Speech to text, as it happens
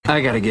I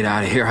gotta get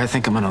out of here. I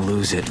think I'm gonna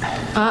lose it.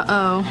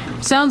 Uh-oh.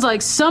 Sounds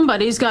like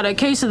somebody's got a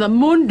case of the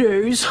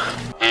Mondays.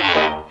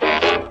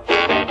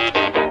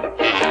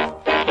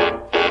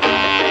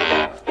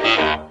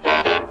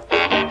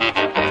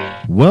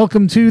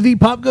 Welcome to the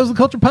Pop Goes the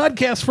Culture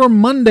podcast for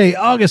Monday,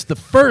 August the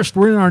 1st.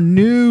 We're in our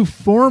new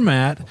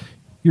format,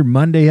 your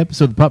Monday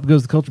episode of the Pop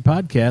Goes the Culture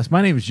podcast.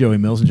 My name is Joey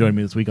Mills, and joining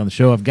me this week on the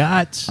show, I've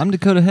got... I'm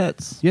Dakota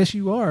Hetz. Yes,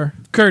 you are.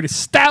 Curtis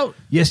Stout.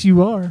 Yes,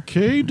 you are.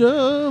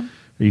 K-Dub.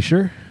 Are you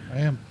sure? I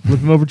am. Flip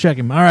him over, check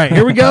him. All right,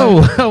 here we go.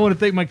 I want to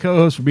thank my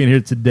co-host for being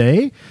here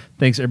today.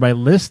 Thanks, everybody,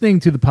 listening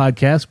to the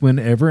podcast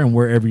whenever and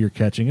wherever you're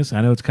catching us.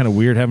 I know it's kind of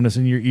weird having us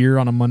in your ear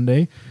on a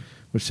Monday,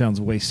 which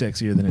sounds way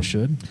sexier than it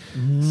should.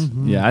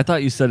 Mm-hmm. Yeah, I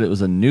thought you said it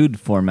was a nude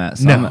format,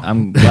 so No.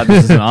 I'm glad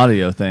this is an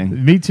audio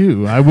thing. Me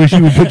too. I wish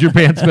you would put your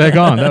pants back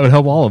on. That would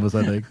help all of us,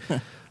 I think.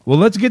 Well,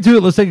 let's get to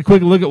it. Let's take a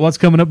quick look at what's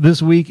coming up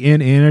this week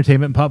in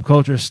entertainment and pop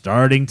culture,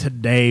 starting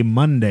today,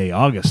 Monday,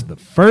 August the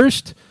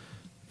 1st.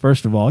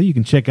 First of all, you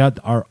can check out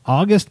our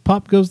August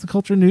Pop Goes the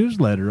Culture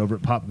newsletter over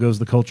at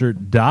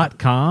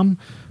popgoestheculture.com.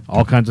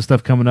 All kinds of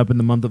stuff coming up in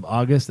the month of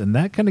August, and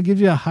that kind of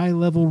gives you a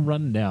high-level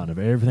rundown of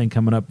everything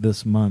coming up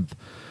this month.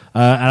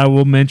 And I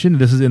will mention,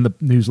 this is in the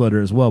newsletter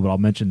as well, but I'll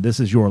mention this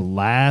is your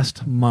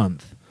last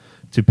month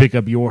to pick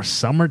up your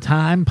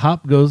summertime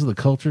Pop Goes the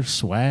Culture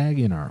swag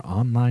in our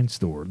online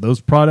store.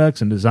 Those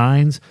products and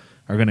designs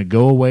are going to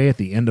go away at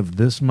the end of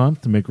this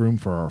month to make room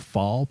for our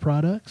fall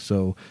products.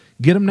 So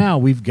get them now.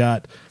 We've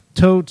got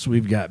totes,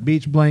 we've got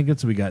beach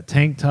blankets, we've got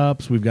tank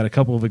tops, we've got a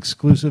couple of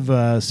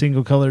exclusive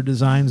single color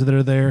designs that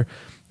are there.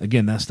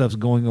 Again, that stuff's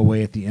going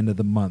away at the end of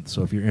the month.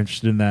 So if you're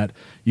interested in that,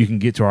 you can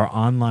get to our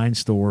online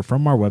store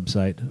from our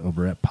website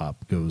over at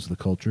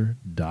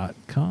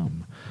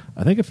popgoestheculture.com.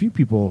 I think a few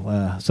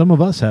people, some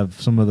of us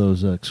have some of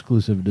those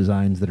exclusive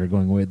designs that are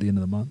going away at the end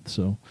of the month.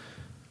 So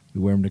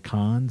we wear them to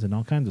cons and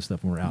all kinds of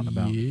stuff when we're out and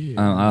about. Yeah.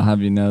 I'll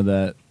have you know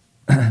that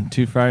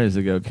 2 Fridays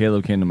ago,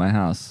 Caleb came to my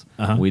house.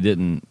 Uh-huh.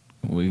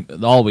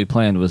 All we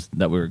planned was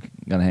that we were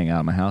going to hang out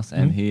at my house,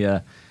 and he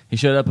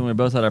showed up, and we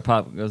both had our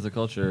Pop Goes the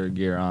Culture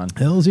gear on.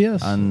 Hells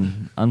yes.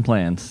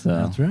 Unplanned. So.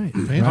 That's right.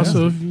 And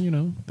also,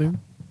 they've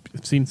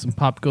seen some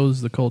Pop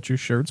Goes the Culture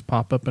shirts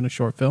pop up in a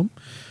short film.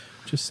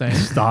 Just saying.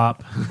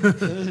 Stop.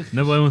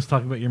 Nobody wants to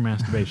talk about your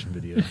masturbation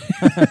video.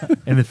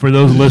 And for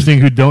those listening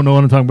who don't know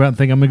what I'm talking about and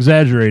think I'm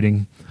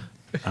exaggerating,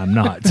 I'm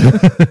not.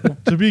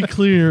 To be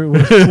clear, it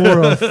was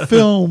for a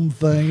film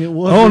thing. It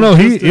wasn't. Oh no,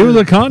 it was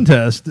a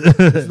contest.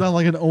 It's not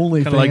like an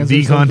OnlyFans. Kind of like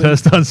the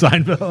contest on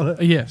Seinfeld.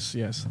 Yes.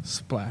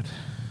 Splat.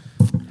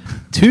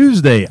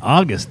 Tuesday,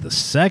 August the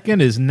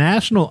 2nd is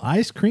National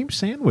Ice Cream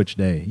Sandwich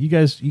Day. You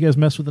guys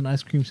mess with an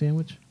ice cream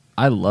sandwich?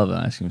 I love an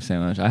ice cream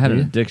sandwich. I had an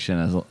Yeah?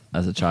 addiction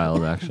as a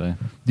child, actually.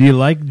 Do you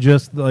like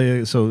just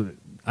so?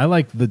 I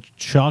like the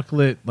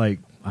chocolate, I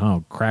don't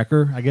know,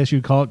 cracker, I guess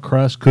you'd call it,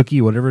 crust,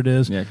 cookie, whatever it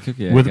is. Yeah,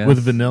 cookie, I with guess.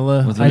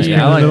 vanilla. With ice vanilla. cream I in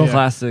the like middle.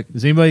 classic.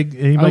 Does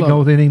anybody love- go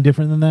with anything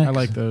different than that? I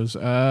like those.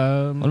 What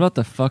about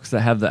the fucks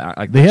that have the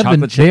They have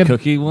chocolate chip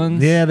cookie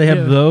ones? Yeah, they have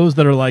Yeah. those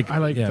that are like. I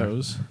like yeah.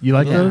 those. You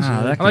like those?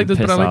 Ah, that I like can those,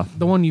 but I piss like off.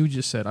 the one you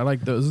just said. I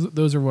like those.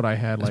 Those are what I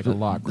had a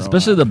lot growing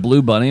Especially up. the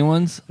Blue Bunny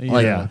ones.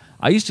 Yeah.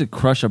 I used to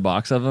crush a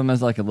box of them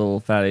as like a little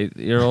fat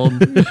 8-year-old,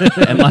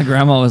 and my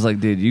grandma was like,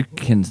 "Dude, you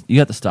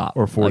have to stop."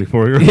 Or Like,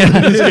 44-year-old. Yeah. in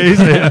this case,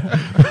 yeah.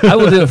 I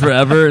will do it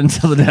forever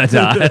until the day I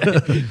die.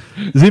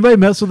 Does anybody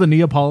mess with a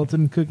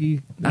Neapolitan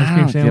cookie ice I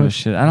cream don't give a sandwich?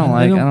 shit. I don't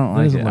like That it.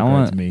 doesn't I look right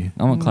want to me.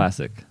 I want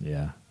classic.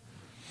 Yeah.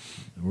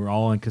 We're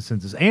all in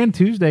consensus. And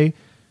Tuesday,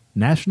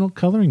 National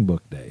Coloring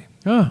Book Day.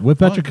 Oh,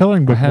 Whip out your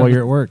coloring book while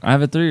you're at work. I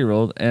have a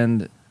 3-year-old,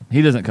 and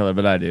he doesn't color,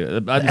 but I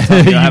do. I just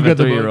told you I have a got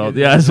the book. 3-year-old.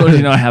 Yeah, I just wanted you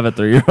to know I have a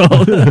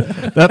 3-year-old.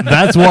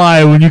 That's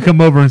why when you come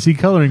over and see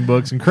coloring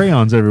books and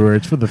crayons everywhere,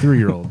 it's for the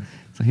 3-year-old.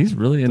 So he's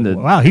really into.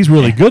 Wow, he's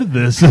really good at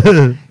this.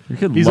 Your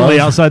kid He's loves- only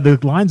outside the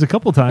lines a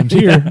couple times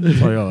here. It's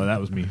like, oh,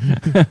 that was me.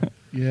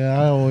 Yeah,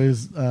 I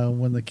always,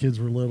 when the kids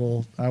were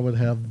little, I would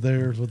have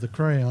theirs with the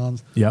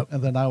crayons. Yep.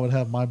 And then I would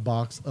have my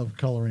box of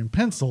coloring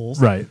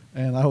pencils. Right.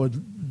 And I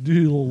would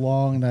do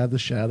along and add the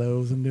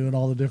shadows and doing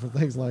all the different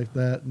things like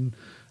that. And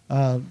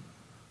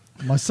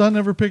my son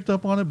never picked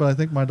up on it, but I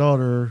think my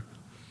daughter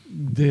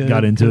did.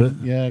 Got into it?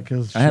 Yeah,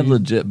 because I have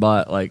legit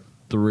bought like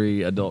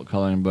 3 adult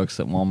coloring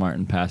books at Walmart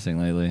in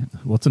passing lately.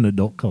 What's an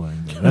adult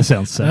coloring book? That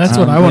sounds sexy. That's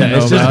what I want to know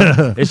it's about.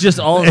 just, it's just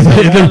all.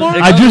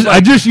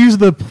 I just use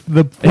the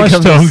flesh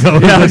tone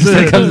color. Yeah,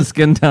 it comes in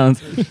skin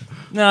tones.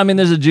 No, I mean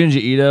there's a Junji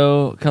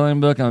Ito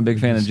coloring book. I'm a big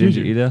fan of Junji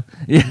Ito.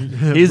 Yeah,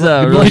 he's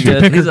a really Like to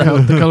good. pick He's her,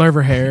 a, the color of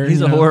her hair. he's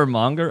you a know? horror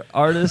manga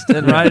artist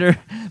and writer.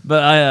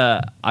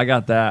 But I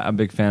got that. I'm a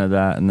big fan of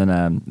that. And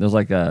then there's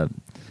like a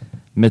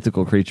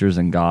mythical creatures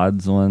and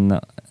gods one.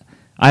 That,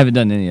 I haven't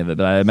done any of it,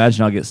 but I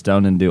imagine I'll get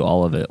stoned and do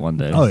all of it one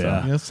day. Oh, so.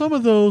 yeah. Yeah, some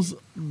of those,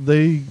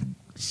 they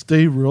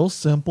stay real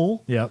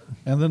simple. Yep.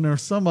 And then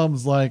there's some of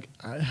them's like,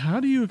 how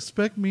do you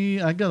expect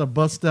me? I got to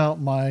bust out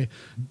my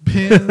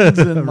pens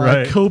and my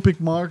Right. Copic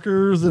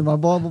markers and my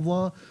blah, blah,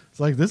 blah. It's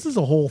like, this is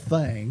a whole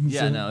thing.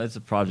 Yeah, no, it's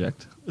a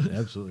project.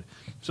 Absolutely.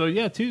 So,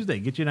 yeah, Tuesday,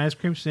 get you an ice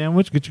cream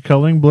sandwich, get your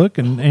coloring book,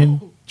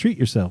 and treat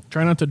yourself.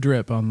 Try not to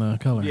drip on the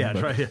color. Yeah,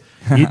 but- try.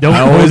 You don't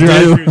always do.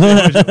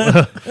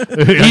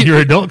 Your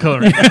adult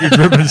color. You're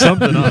dripping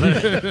something on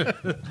it.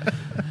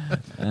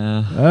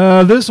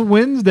 This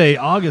Wednesday,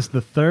 August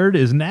the 3rd,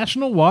 is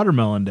National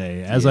Watermelon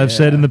Day. As I've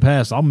said in the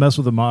past, I'll mess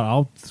with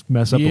I'll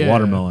mess up a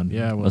watermelon.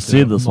 Yeah, well, A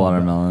seedless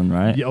watermelon,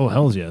 right? Yeah, oh,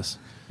 hells yes.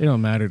 it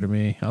don't matter to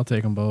me. I'll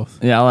take them both.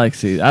 Yeah, I like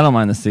seeds. I don't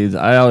mind the seeds.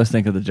 I always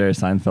think of the Jerry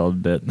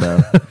Seinfeld bit, though.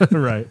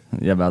 Right.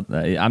 Yeah, about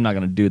that. I'm not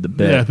going to do the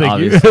bit, Yeah, thank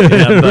you. obviously.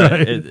 Yeah, but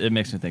Right. it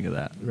makes me think of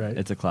that. Right.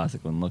 It's a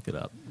classic one. Look it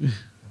up.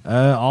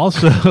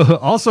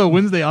 Also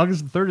Wednesday,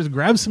 August the 3rd is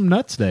Grab Some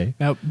Nuts Day.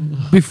 Now,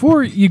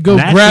 before you go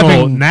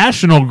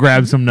National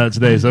Grab Some Nuts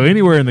Day. So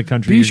anywhere in the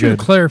country, be you're sure to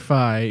good.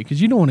 clarify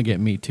because you don't want to get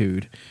me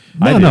too'd.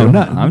 No, I no, do. no.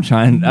 I'm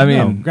trying. I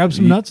mean, Grab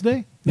Some Nuts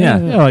Day. Yeah.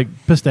 like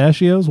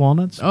pistachios,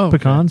 walnuts, Oh, okay.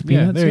 pecans, Yeah,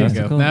 peanuts. there you Yeah.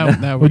 go. cool. Now we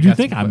What'd you got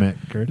think some I fun.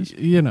 meant, Curtis?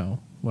 You know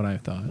what I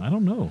thought. I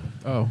don't know.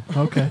 Oh,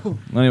 okay.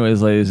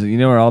 anyways, ladies, you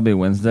know where I'll be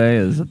Wednesday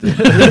is at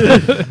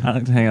the I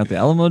like to hang out at the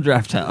Alamo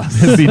Draft House.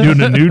 Be doing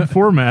a nude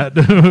format,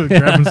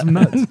 grabbing some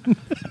nuts,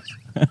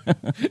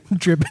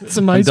 Dripping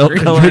some ice Adult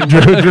cream.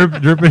 color.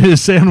 dripping his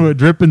sandwich,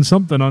 dripping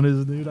something on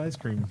his nude ice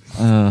cream.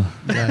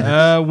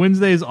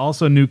 Wednesday is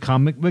also New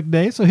Comic Book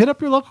Day, so hit up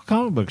your local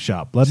comic book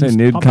shop. Let Say them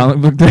nude pop comic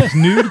up. book day. Yes,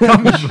 nude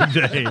comic book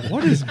day.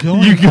 What is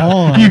going You go,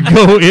 on? you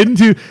go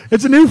into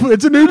it's a new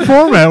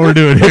format we're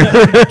doing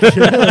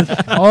here.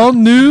 All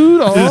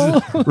nude.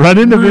 All Run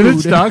into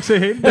Vintage Stock, say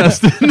hey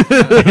Dustin,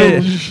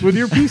 with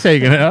your piece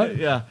hanging out.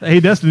 Yeah. Hey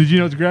Dustin, did you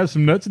know to grab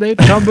some nuts today at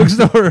the comic book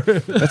store?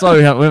 That's why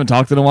we haven't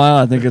talked in a while.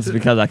 I think it's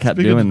because I kept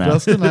Speaking doing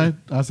of that. Dustin,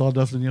 I saw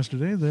Dustin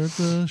yesterday there at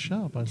the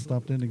shop. I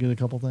stopped in to get a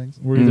couple things.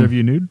 Were either of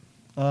you nude?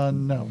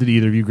 No. Did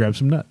either of you grab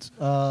some nuts?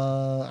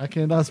 I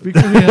cannot speak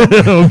for him.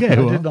 Okay, I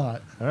well. did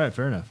not. All right,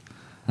 fair enough.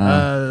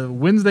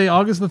 Wednesday,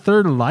 August the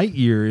 3rd,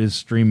 Lightyear is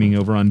streaming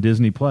over on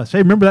Disney Plus. Hey,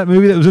 remember that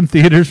movie that was in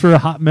theaters for a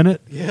hot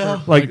minute?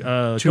 Yeah. Like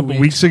a 2 couple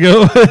weeks. weeks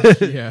ago?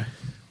 yeah.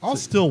 I'll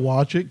still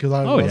watch it because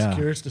I Oh, was yeah.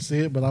 curious to see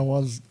it, but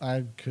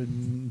I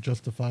couldn't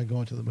justify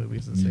going to the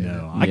movies and seeing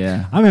No, it.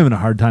 Yeah. I'm having a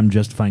hard time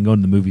justifying going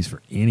to the movies for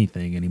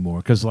anything anymore.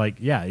 Because, like,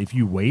 yeah, if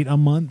you wait a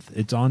month,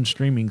 it's on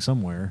streaming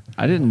somewhere.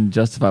 I didn't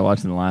justify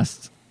watching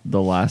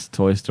the last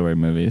Toy Story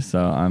movie, so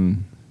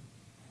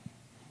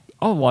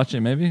I'll watch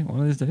it maybe one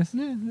of these days.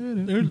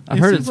 I've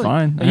heard it's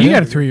fine. You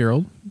got a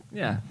 3-year-old.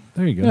 Yeah.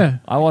 There you go. Yeah.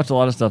 I watch a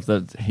lot of stuff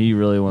that he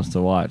really wants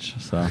to watch.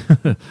 So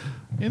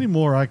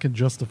Anymore, I can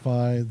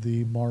justify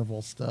the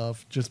Marvel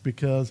stuff just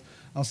because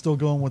I'm still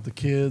going with the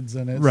kids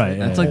and it's Right,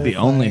 that's yeah. like the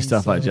whole only thing,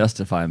 stuff I so-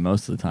 justify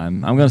most of the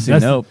time. I'm going to see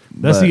That's, Nope.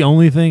 that's but the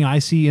only thing I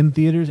see in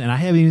theaters, and I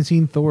haven't even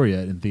seen Thor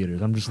yet in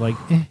theaters. I'm just like,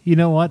 you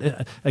know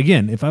what?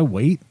 Again, if I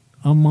wait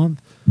a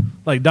month,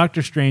 like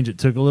Doctor Strange, it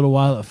took a little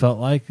while. It felt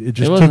like it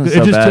just wasn't took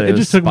so it just bad. took, It it was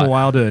just took them a spot-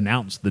 while to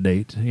announce the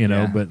date, you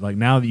know. Yeah. But like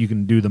now that you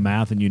can do the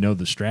math and you know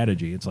the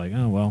strategy, it's like,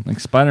 oh well,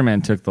 Like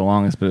Spider-Man took the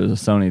longest, but it was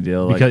a Sony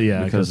deal. Like,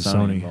 because of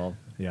Sony. involved.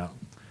 Yeah.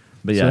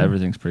 But yeah, So-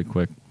 everything's pretty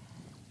quick.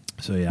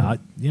 So yeah,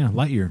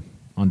 Lightyear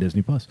on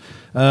Disney Plus.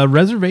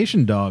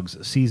 Reservation Dogs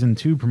season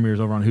 2 premieres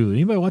over on Hulu.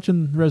 Anybody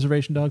watching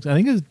Reservation Dogs? I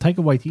think it's Taika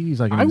Waititi's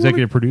like an I wanna-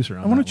 executive producer.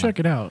 I want to check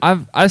it out.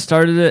 I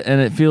started it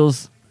and it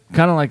feels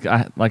kind of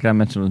like I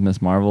mentioned with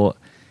Miss Marvel.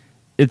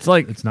 It's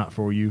like It's not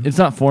for you. it's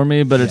not for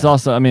me, but it's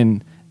also, I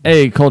mean,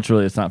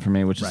 culturally it's not for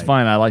me, which is Right.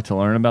 fine. I like to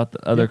learn about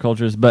the other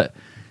cultures, but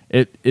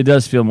it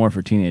does feel more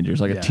for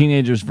teenagers. Like Yeah. a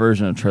teenager's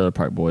version of Trailer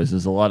Park Boys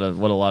is what a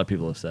lot of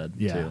people have said.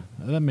 yeah, too.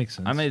 that makes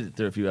sense. I made it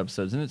through a few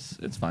episodes and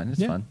it's fine. It's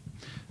Yeah. fun.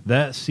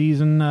 That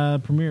season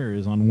premiere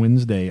is on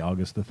Wednesday,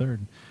 August the 3rd.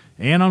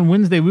 And on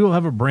Wednesday, we will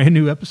have a brand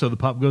new episode of the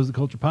Pop Goes the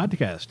Culture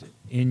podcast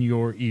in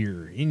your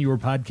ear, in your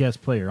podcast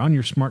player, on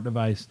your smart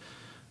device.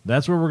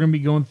 That's where we're going to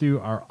be going through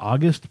our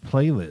August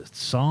playlist,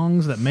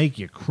 songs that make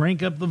you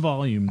crank up the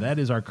volume. That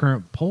is our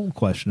current poll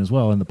question as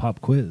well in the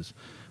pop quiz.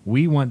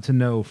 We want to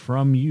know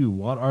from you,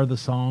 what are the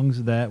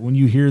songs that when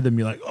you hear them,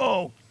 you're like,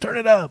 oh, turn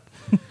it up.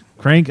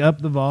 Crank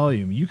up the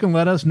volume. You can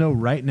let us know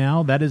right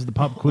now. That is the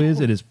pop quiz.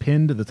 It is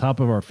pinned to the top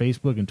of our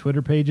Facebook and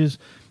Twitter pages.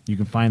 You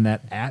can find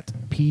that at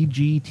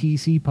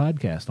PGTC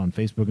Podcast on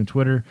Facebook and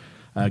Twitter.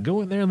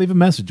 Go in there and leave a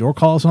message, or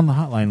call us on the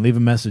hotline. Leave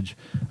a message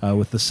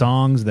with the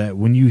songs that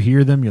when you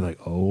hear them, you're like,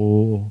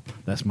 oh,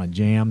 that's my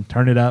jam.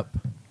 Turn it up.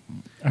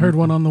 I heard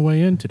one on the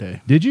way in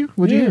today. Did you?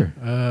 What'd you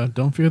hear?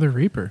 Don't Fear the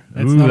Reaper.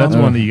 Ooh, not that's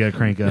on one the, that you got to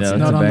crank up. Yeah, it's that's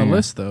not a on the banger.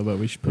 list though, but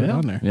we should put it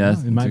on there. Yeah, it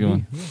it's a might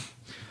good be. one.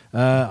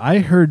 I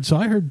heard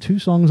 2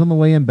 songs on the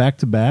way in back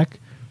to back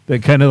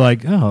that kind of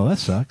like, oh, that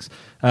sucks.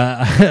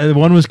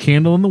 One was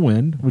Candle in the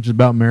Wind, which is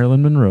about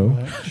Marilyn Monroe.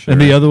 And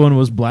the other one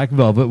was Black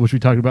Velvet, which we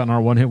talked about in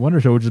our One Hit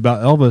Wonder show, which is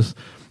about Elvis.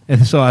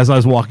 And so as I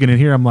was walking in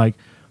here, I'm like,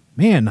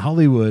 man,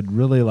 Hollywood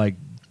really like,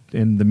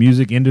 in the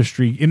music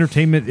industry,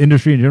 entertainment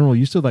industry in general,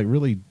 used to like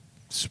really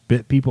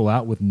spit people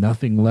out with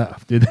nothing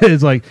left.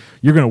 It's like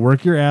you're going to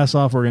work your ass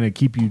off. We're going to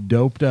keep you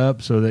doped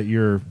up so that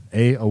you're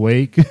A,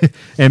 awake,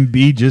 and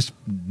B, just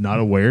not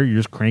aware. You're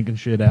just cranking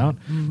shit out.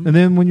 And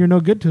then when you're no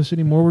good to us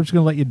anymore, we're just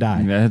going to let you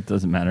die. Yeah, it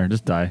doesn't matter.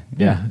 Just die.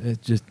 Yeah,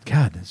 it's just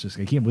God. It's just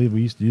I can't believe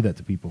we used to do that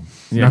to people.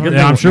 Yeah, good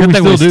I'm sure we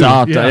thing still do.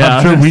 stopped. Yeah,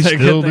 I'm sure we Good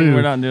still thing do.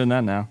 We're not doing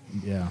that now.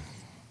 Yeah.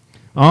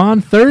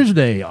 On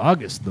Thursday,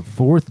 August the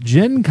 4th,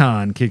 Gen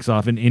Con kicks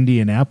off in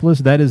Indianapolis.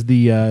 That is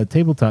the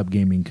tabletop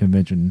gaming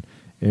convention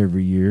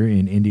every year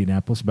in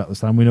Indianapolis. About this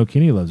time, we know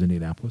Kenny loves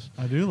Indianapolis.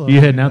 I do love. You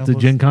heading out to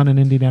Indianapolis. Gen Con in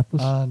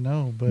Indianapolis?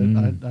 No, but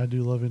I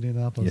do love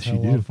Indianapolis. Yes, Had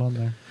you a lot do. of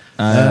fun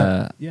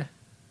there. Yeah.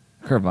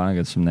 Kurt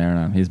Vonnegut's from there,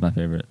 and he's my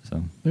favorite.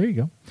 So There you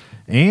go.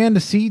 And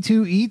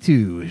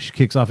C2E2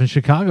 kicks off in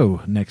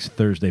Chicago next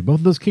Thursday.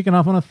 Both of those kicking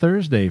off on a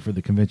Thursday for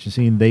the convention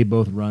scene. They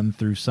both run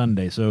through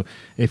Sunday. So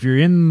if you're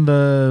in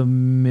the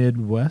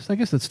Midwest, I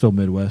guess that's still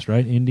Midwest,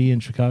 right? Indy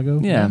and Chicago?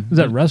 Yeah. Is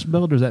that Rust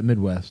Belt or is that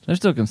Midwest? they're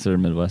still considered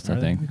Midwest, I Are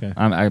they? think. Okay.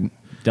 I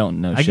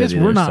don't know. I shit guess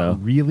either, we're not So.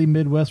 really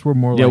Midwest. We're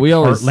more Yeah, like we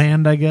always-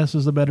 Heartland, I guess,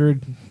 is the better.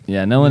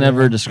 Yeah, no one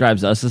ever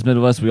describes us as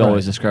Midwest. We Right.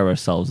 always describe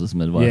ourselves as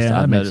Midwest. Yeah,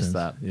 I've that makes noticed sense.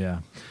 that. Yeah.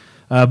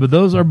 But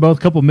those are both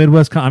couple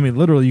Midwest. I mean,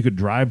 literally, you could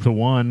drive to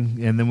one,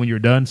 and then when you're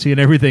done seeing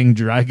everything,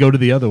 go to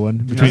the other one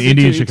between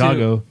Indy and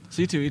Chicago.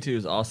 C2E2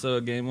 is also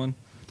a game one.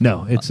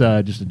 No, it's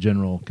just a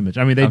general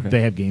convention. I mean, Okay.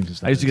 they have games and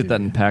stuff. I used to there get that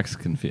too. in PAX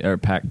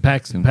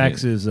PAX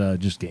confused. is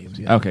just games.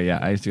 Yeah. Okay, yeah,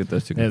 I used to get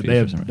those two They, confused.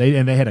 they, for some have,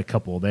 reason. they had a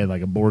couple. They had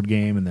like a board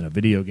game and then a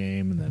video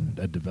game and then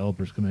a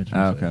developers convention.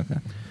 Oh, So- okay.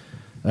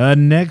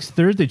 Next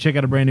Thursday, check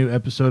out a brand new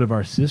episode of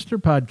our sister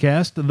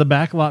podcast, The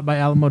Backlot by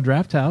Alamo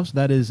Drafthouse.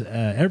 That is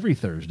every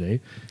Thursday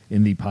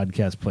in the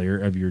podcast player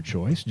of your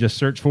choice. Just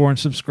search for and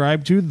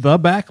subscribe to The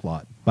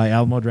Backlot by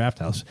Alamo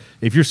Drafthouse.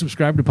 If you're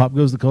subscribed to Pop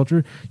Goes the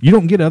Culture, you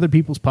don't get other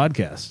people's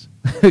podcasts.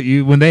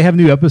 When they have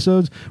new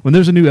episodes, when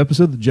there's a new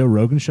episode of the Joe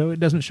Rogan Show, it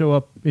doesn't show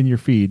up in your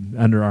feed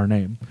under our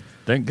name.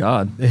 Thank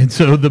God. And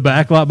so The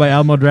Backlot by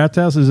Alamo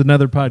Drafthouse is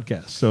another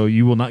podcast. So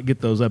you will not get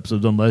those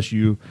episodes unless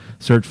you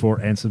search for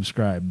and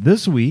subscribe.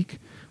 This week,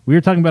 we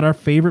are talking about our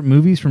favorite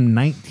movies from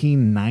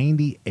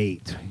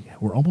 1998.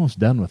 We're almost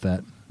done with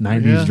that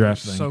 90s Yeah,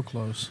 draft thing. So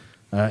close.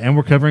 And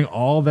we're covering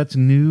all that's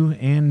new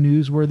and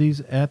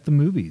newsworthies at the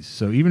movies.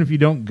 So even if you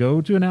don't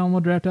go to an Alamo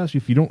Drafthouse,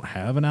 if you don't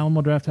have an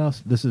Alamo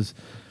Drafthouse, this is...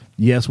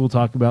 Yes, we'll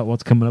talk about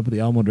what's coming up with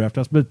the Alamo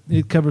Drafthouse, but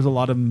it covers a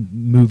lot of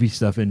movie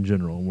stuff in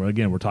general. We're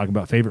talking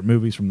about favorite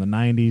movies from the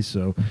 90s.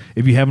 So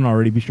if you haven't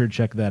already, be sure to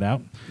check that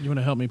out. You want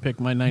to help me pick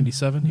my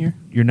 97 here?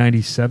 You're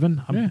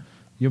 97? Yeah.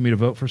 You want me to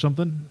vote for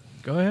something?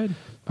 Go ahead.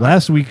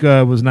 Last week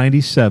was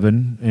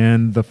 97,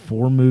 and the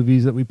 4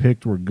 movies that we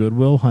picked were Good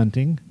Will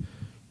Hunting,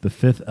 The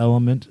Fifth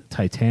Element,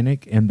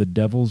 Titanic, and The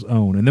Devil's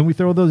Own. And then we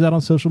throw those out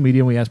on social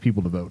media, and we ask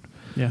people to vote.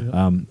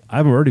 Yeah.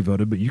 I've already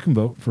voted, but you can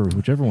vote for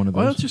whichever one of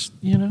those. Well, just,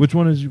 you know. Which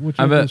one is? Which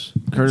I of bet those?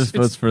 Curtis It's-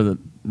 votes for the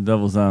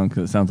Devil's Own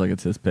because it sounds like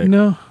it's his pick.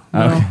 No.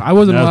 Okay. I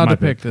wasn't That was allowed my to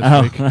pick this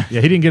Oh. week.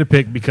 Yeah, he didn't get a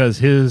pick because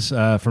his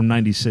from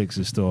 96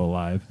 is still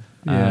alive.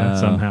 Yeah.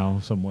 Somehow,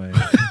 some way.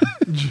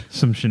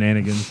 Some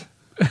shenanigans.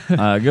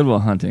 Good Will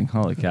Hunting.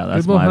 Holy cow,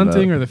 that's Good Will my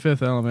Hunting vote. or The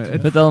Fifth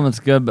Element? Fifth Element's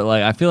good, but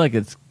like I feel like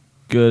it's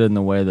good in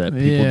the way that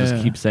people just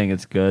Yeah. keep saying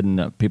it's good,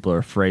 and people are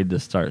afraid to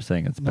start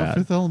saying it's No, bad.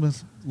 Fifth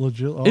Element's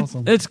legit It's-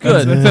 awesome. It's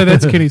good,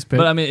 That's Kenny's pick.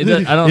 but I mean,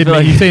 I don't feel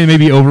You like. saying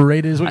maybe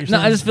overrated is what you're No,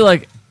 saying? I just feel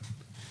like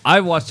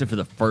I watched it for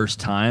the first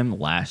time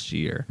last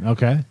year.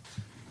 Okay.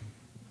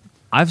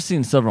 I've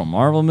seen several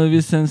Marvel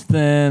movies since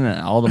then,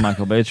 and all the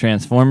Michael Bay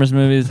Transformers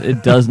movies.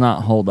 It does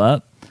not hold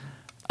up.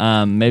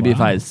 Maybe if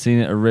Wow. I had seen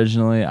it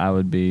originally, I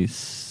would be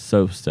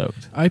so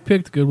stoked. I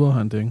picked Good Will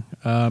Hunting.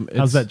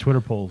 How's that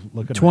Twitter poll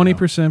looking?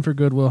 20% for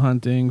Good Will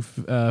Hunting,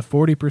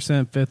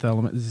 40% Fifth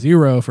Element,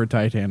 0 for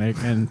Titanic,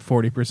 and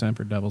 40%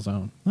 for Devil's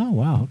Own. Oh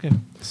wow. Okay.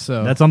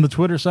 So That's on the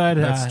Twitter side.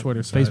 That's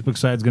Twitter side. Facebook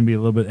side's going to be a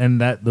little bit,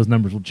 and those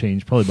numbers will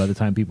change probably by the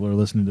time people are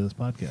listening to this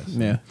podcast.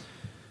 yeah.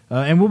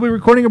 And we'll be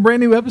recording a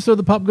brand new episode of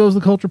the Pop Goes the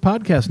Culture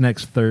podcast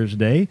next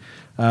Thursday.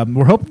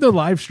 We're hoping to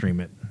live stream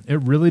it. It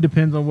really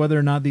depends on whether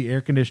or not the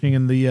air conditioning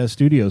in the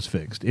studio's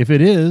fixed. If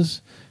it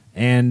is,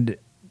 and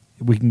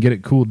we can get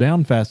it cooled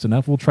down fast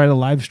enough, we'll try to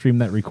live stream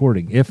that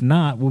recording. If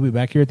not, we'll be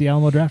back here at the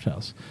Alamo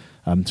Drafthouse.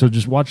 So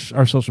just watch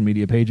our social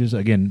media pages,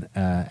 again,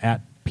 at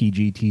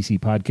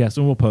PGTC Podcast,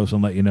 and we'll post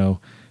and let you know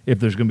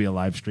if there's going to be a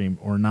live stream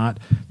or not.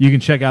 You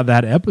can check out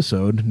that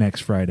episode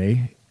next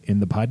Friday in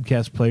the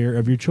podcast player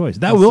of your choice.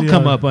 That I'll will see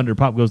come our- up under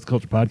Pop Goes the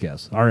Culture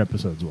Podcast. Our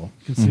episodes will.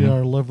 You can see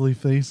our lovely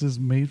faces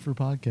made for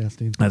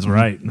podcasting. That's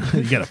right.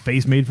 You got a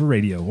face made for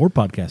radio or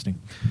podcasting.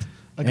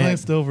 I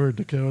glanced over at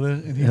Dakota,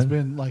 and he's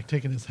been like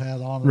taking his hat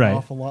on and Right.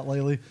 off a lot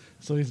lately.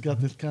 So he's got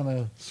this kind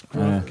of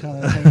scruff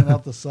kind of hanging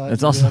out the side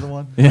It's of also the other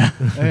one. yeah.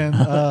 And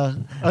Oh,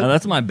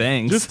 that's my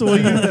bangs. just the way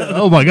you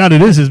Oh my God,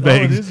 it is his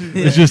bangs. is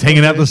his It's just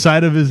hanging out the bangs.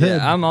 side of his head.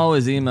 Yeah, I'm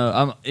always emo.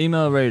 I'm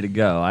emo ready to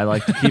go. I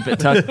like to keep it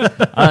tucked.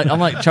 I'm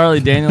like Charlie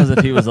Daniels if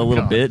he was a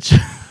little bitch.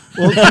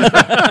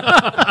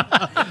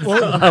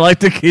 I like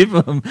to keep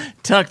them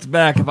tucked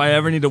back. If I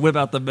ever need to whip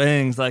out the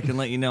bangs, I can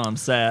let you know I'm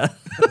sad.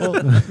 Well,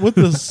 with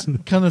this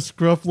kind of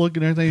scruff look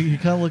and everything, you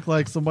kind of look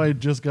like somebody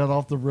just got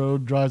off the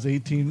road, drives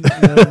 18,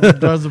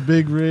 drives a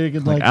big rig,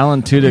 and Like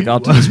Alan Tudyk,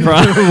 Optimus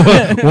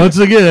Prime. Once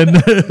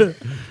again.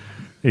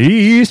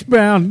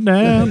 Eastbound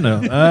down.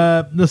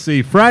 No. Let's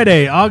see.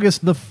 Friday,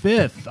 August the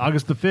 5th.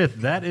 August the 5th.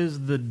 That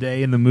is the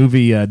day in the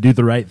movie Do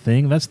the Right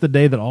Thing. That's the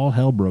day that all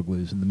hell broke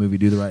loose in the movie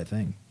Do the Right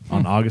Thing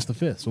on August the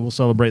 5th. So we'll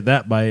celebrate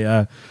that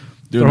by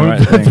throwing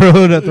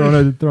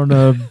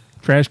a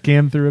trash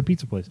can through a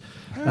pizza place.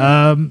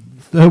 Have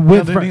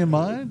any in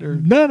mind? Or?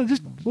 No,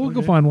 just we'll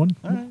go find one.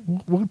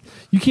 Right.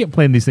 You can't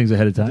plan these things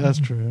ahead of time. That's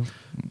true.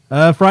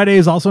 Friday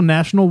is also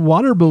National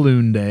Water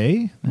Balloon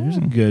Day. There's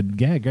a good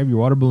grab your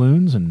water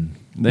balloons and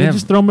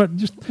just throw them.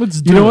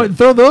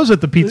 Throw those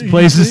at the pizza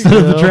place instead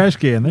of the trash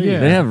can. There you go.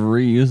 They have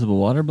reusable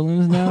water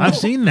balloons now. I've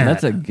seen that.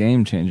 That's a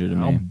game changer to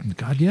me. Oh,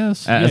 God,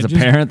 yes. As a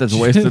parent that's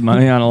wasted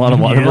money on a lot of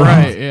water balloons.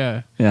 Right,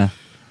 yeah.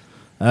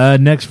 Yeah.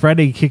 Next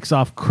Friday kicks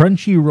off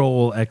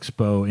Crunchyroll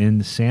Expo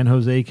in San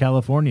Jose,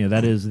 California.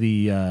 That is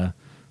the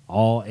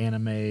all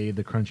anime,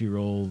 the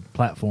Crunchyroll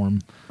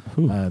platform.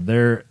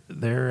 Their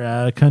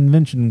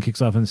convention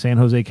kicks off in San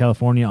Jose,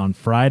 California on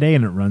Friday,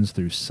 and it runs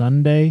through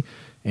Sunday.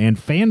 And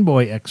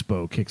Fanboy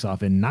Expo kicks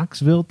off in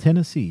Knoxville,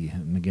 Tennessee.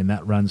 And again,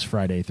 that runs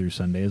Friday through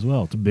Sunday as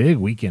well. It's a big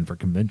weekend for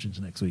conventions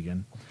next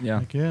weekend.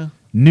 Yeah. Heck yeah.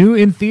 New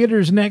in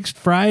theaters next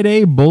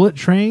Friday, Bullet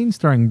Train,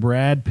 starring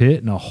Brad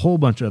Pitt and a whole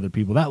bunch of other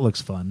people. That looks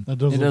fun. That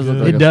does It look does good.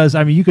 look like It does.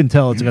 I mean, you can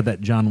tell it's got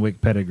that John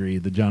Wick pedigree.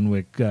 The John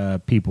Wick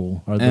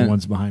people are the And-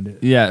 ones behind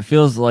it. Yeah, it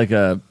feels like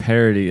a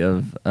parody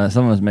of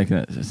someone was making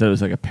it said it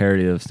was like a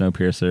parody of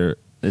Snowpiercer.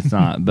 It's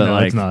not, but No,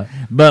 like it's not.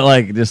 But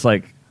like just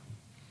like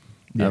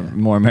Yeah. a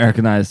more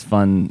Americanized,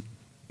 fun,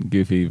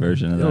 goofy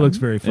version of It that. looks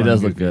very fun It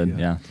does and look goofy, good.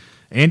 yeah. Yeah.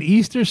 And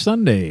Easter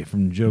Sunday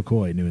from Joe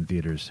Coy, new in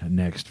theaters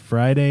next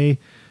Friday.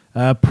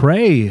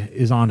 Prey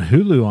is on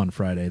Hulu on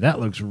Friday. That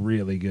looks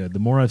really good. The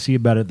more I see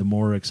about it, the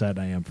more excited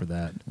I am for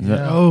that. Is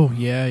that- Oh,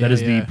 yeah, That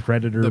is yeah. the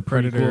Predator, The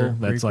Predator prequel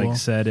that's prequel. like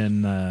set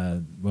in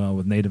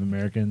with Native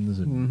Americans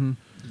and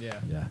Yeah.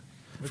 yeah.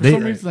 For They-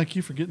 some reason, I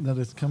keep forgetting that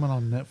it's coming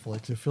on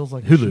Netflix. It feels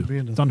like Hulu. it should be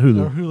in the, It's on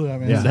Hulu. Or Hulu, I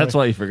mean. Yeah. That's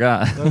why you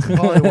forgot. That's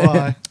probably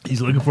why.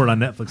 He's looking for it on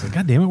Netflix. Like,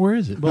 God damn it, where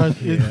is it?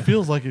 But it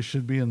feels like it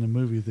should be in the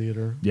movie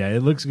theater. Yeah,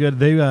 it looks good.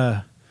 They,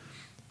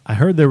 I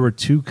heard there were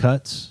two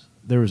cuts.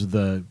 There was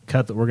the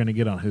cut that we're going to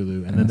get on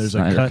Hulu, and then there's a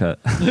Snyder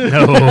cut.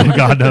 No,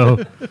 God, no.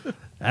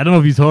 I don't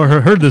know if you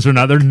heard this or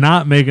not. They're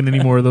not making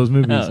any more of those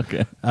movies. Oh,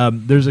 okay.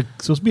 There's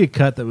supposed to be a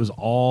cut that was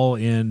all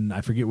in,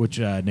 I forget which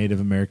Native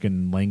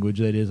American language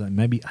that is.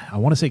 Maybe I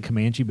want to say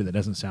Comanche, but that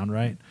doesn't sound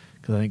right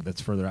because I think that's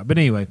further out. But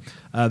anyway,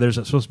 there's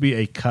supposed to be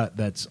a cut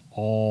that's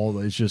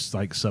it's just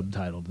like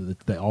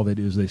subtitled. All they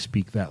do is they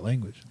speak that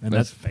language, and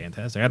that's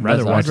fantastic. I'd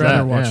rather watch I'd rather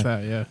that. watch yeah.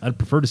 that, yeah. I'd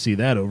prefer to see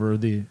that over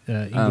the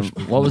English.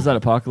 What was that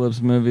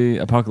Apocalypse movie,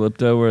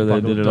 Apocalypto, where they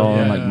did it all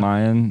in yeah. like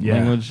Mayan Yeah.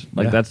 language?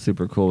 Like Yeah. that's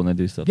super cool when they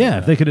do stuff. Yeah, like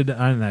if they could have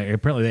done that.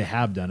 Apparently they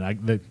have done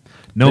it.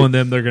 Knowing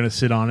them, they're going to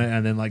sit on it,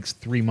 and then like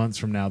 3 months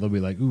from now, they'll be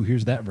like, "Ooh,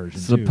 here's that version."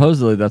 too."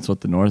 Supposedly that's what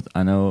the North.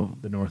 I know.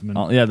 The Northman.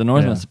 The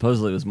Northman Yeah.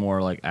 supposedly was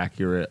more like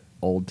accurate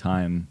old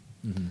time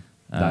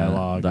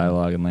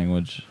Dialogue. and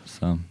language.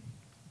 So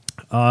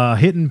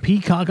Hitting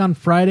Peacock on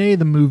Friday,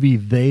 the movie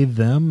They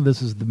Them.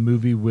 This is the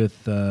movie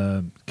with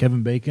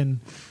Kevin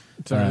Bacon.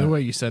 Sorry, the way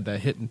you said that,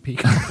 hitting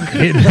peacock.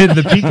 hitting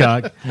the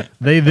Peacock.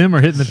 They Them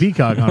are hitting the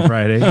Peacock on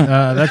Friday.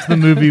 That's the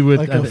movie with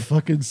Like a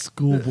fucking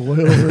schoolboy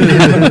over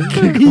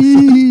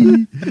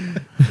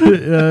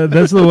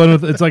that's the one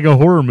with it's like a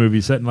horror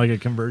movie set in like a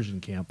conversion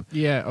camp.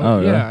 Yeah,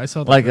 really? I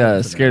saw that. like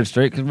a scared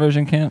straight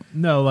conversion camp.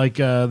 No, like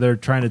they're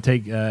trying to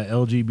take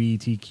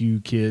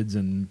LGBTQ kids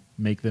and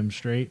make them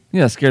straight.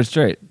 Yeah, scared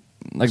straight.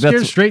 Like Scared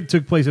that's Straight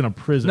took place in a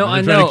prison. No, They're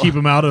I trying know. to keep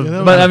them out of.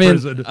 Yeah, But I mean,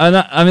 prison.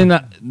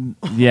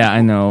 yeah,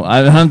 I know.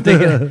 I'm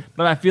thinking,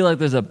 but I feel like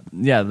there's that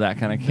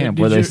kind of camp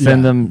Did where they you-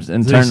 send them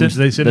and They turn. send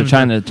They're them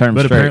trying to turn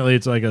but them straight. apparently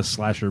it's like a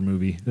slasher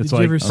movie. It's you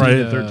like ever see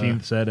Friday the the-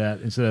 13th set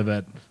at instead of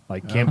at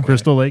like Camp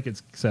Crystal Lake.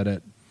 It's set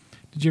at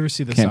Did you ever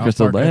see the Camp South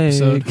Crystal Park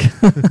Lake.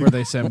 episode where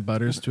they sent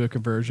Butters to a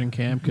conversion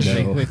camp because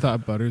No. they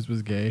thought Butters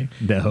was gay?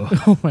 no.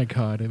 Oh my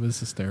god, it was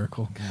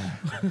hysterical.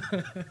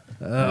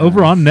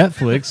 Over on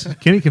Netflix,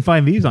 Kenny can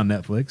find these on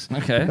Netflix.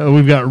 Okay.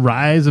 We've got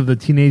Rise of the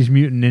Teenage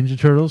Mutant Ninja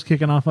Turtles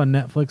kicking off on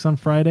Netflix on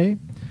Friday,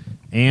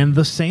 and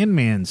the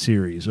Sandman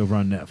series over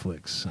on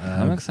Netflix.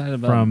 I'm excited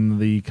about from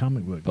the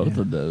comic book. both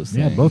yeah. of those.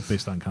 Yeah, things. both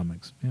based on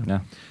comics. Yeah. Yeah.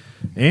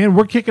 And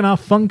we're kicking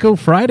off Funko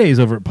Fridays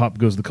over at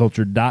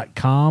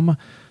popgoestheculture.com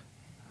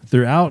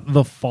throughout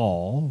the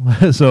fall.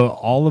 So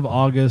all of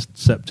August,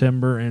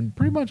 September, and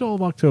pretty much all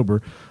of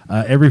October.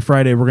 Every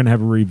Friday, we're going to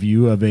have a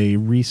review of a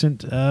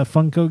recent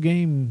Funko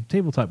game,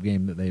 tabletop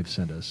game that they've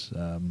sent us.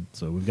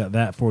 So we've got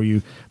that for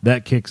you.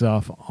 That kicks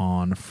off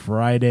on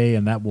Friday,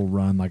 and that will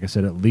run, like I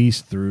said, at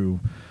least through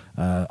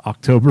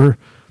October.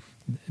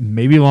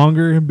 Maybe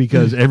longer,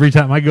 because every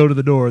time I go to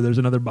the door, there's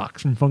another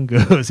box from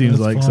Funko. It seems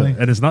That's like funny. so,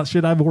 and it's not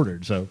shit I've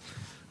ordered. So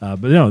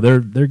But no, they're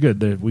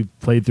good. We've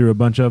played through a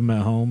bunch of them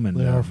at home, and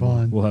They are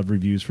fun. We'll have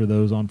reviews for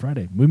those on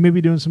Friday. We may be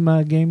doing some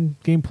gameplay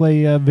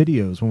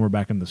videos when we're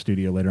back in the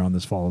studio later on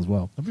this fall as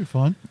well. That'd be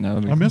fun. That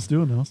would be I miss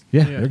doing those.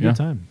 Yeah, Yeah. they're a good Yeah.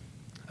 time.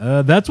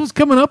 That's what's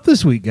coming up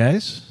this week,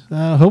 guys.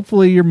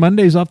 Hopefully your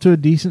Monday's off to a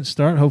decent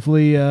start.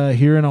 Hopefully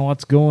hearing on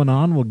what's going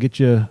on will get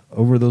you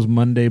over those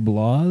Monday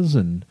blahs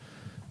and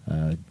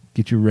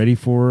get you ready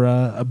for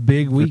a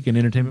big week in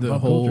entertainment The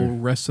pop whole culture.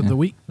 rest of the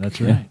week.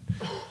 That's right.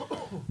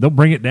 Don't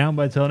bring it down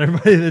by telling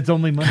everybody that it's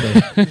only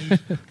Monday.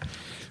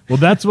 Well,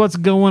 that's what's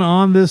going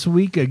on this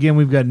week. Again,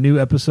 we've got new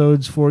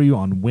episodes for you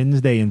on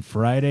Wednesday and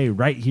Friday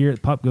right here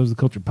at Pop Goes the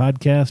Culture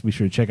podcast. Be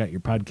sure to check out your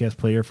podcast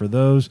player for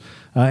those.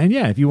 And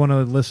yeah, if you want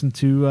to listen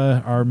to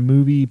our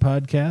movie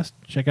podcast,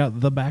 check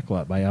out The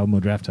Backlot by Alamo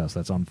Drafthouse.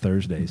 That's on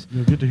Thursdays.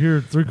 You'll get to hear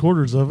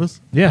 3/4 of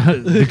us. Yeah,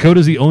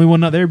 Dakota's the only one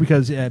not there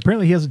because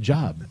apparently he has a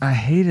job. I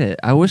hate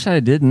it. I wish I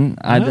didn't.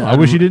 I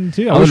wish you didn't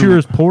too. I I wish would- you were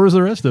as poor as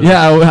the rest of us.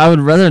 Yeah, I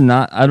would rather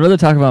not. I'd rather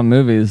talk about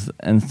movies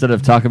instead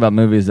of talk about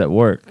movies at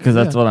work because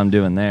that's Yeah. what I'm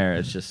doing there.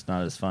 It's just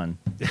not as fun.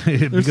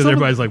 because some of-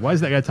 everybody's like, why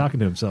is that guy talking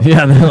to himself?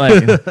 Yeah, they're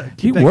like,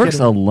 he that works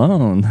kid-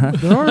 alone.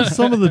 There are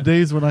some of the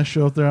days when I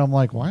show up there, I'm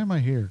like, why am I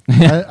here?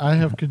 I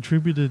have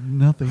contributed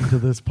nothing to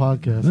this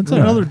podcast. That's And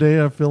all another right.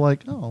 day, I feel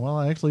like, oh, well,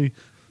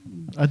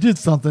 I did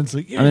something. So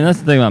yeah. I mean, that's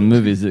the thing about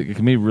movies. It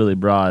can be really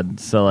broad.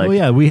 So like, Well,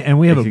 yeah, we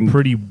have it a can-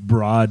 pretty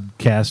broad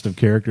cast of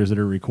characters that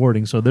are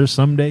recording. So there's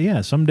some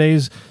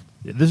days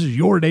this is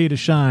your day to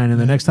shine,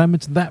 and the next time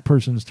it's that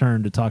person's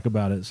turn to talk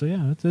about it. So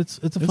yeah, it's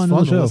a fun little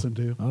fun to show. listen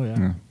to. Oh yeah.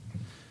 Yeah.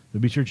 So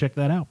be sure to check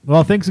that out.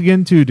 Well, thanks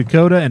again to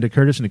Dakota and to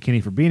Curtis and to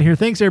Kenny for being here.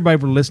 Thanks everybody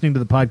for listening to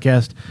the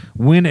podcast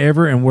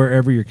whenever and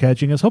wherever you're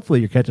catching us. Hopefully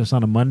you're catching us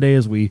on a Monday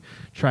as we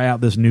try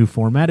out this new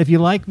format. If you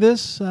like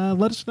this,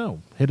 let us know.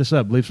 Hit us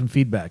up. Leave some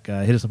feedback.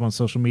 Hit us up on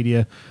social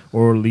media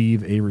or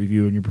leave a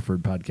review in your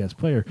preferred podcast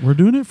player. We're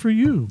doing it for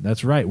you.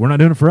 That's right. We're not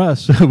doing it for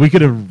us. We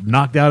could have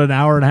knocked out an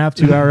hour and a half,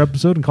 2 hour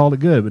episode and called it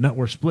good, but no,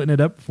 we're splitting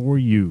it up for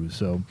you.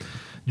 So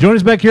join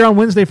us back here on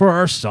Wednesday for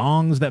our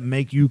songs that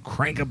make you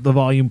crank up the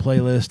volume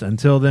playlist.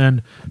 Until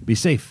then, be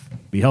safe,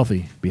 be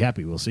healthy, be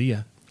happy. We'll see ya.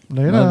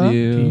 Later. love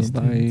you. Peace,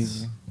 Bye.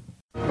 dudes.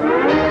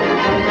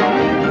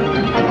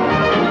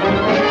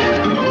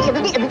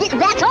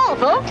 That's all,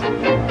 folks.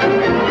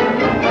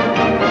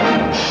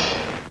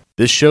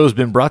 This show has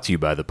been brought to you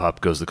by the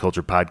Pop Goes the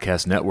Culture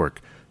Podcast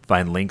Network.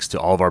 Find links to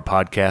all of our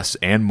podcasts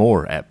and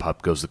more at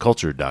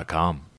popgoestheculture.com.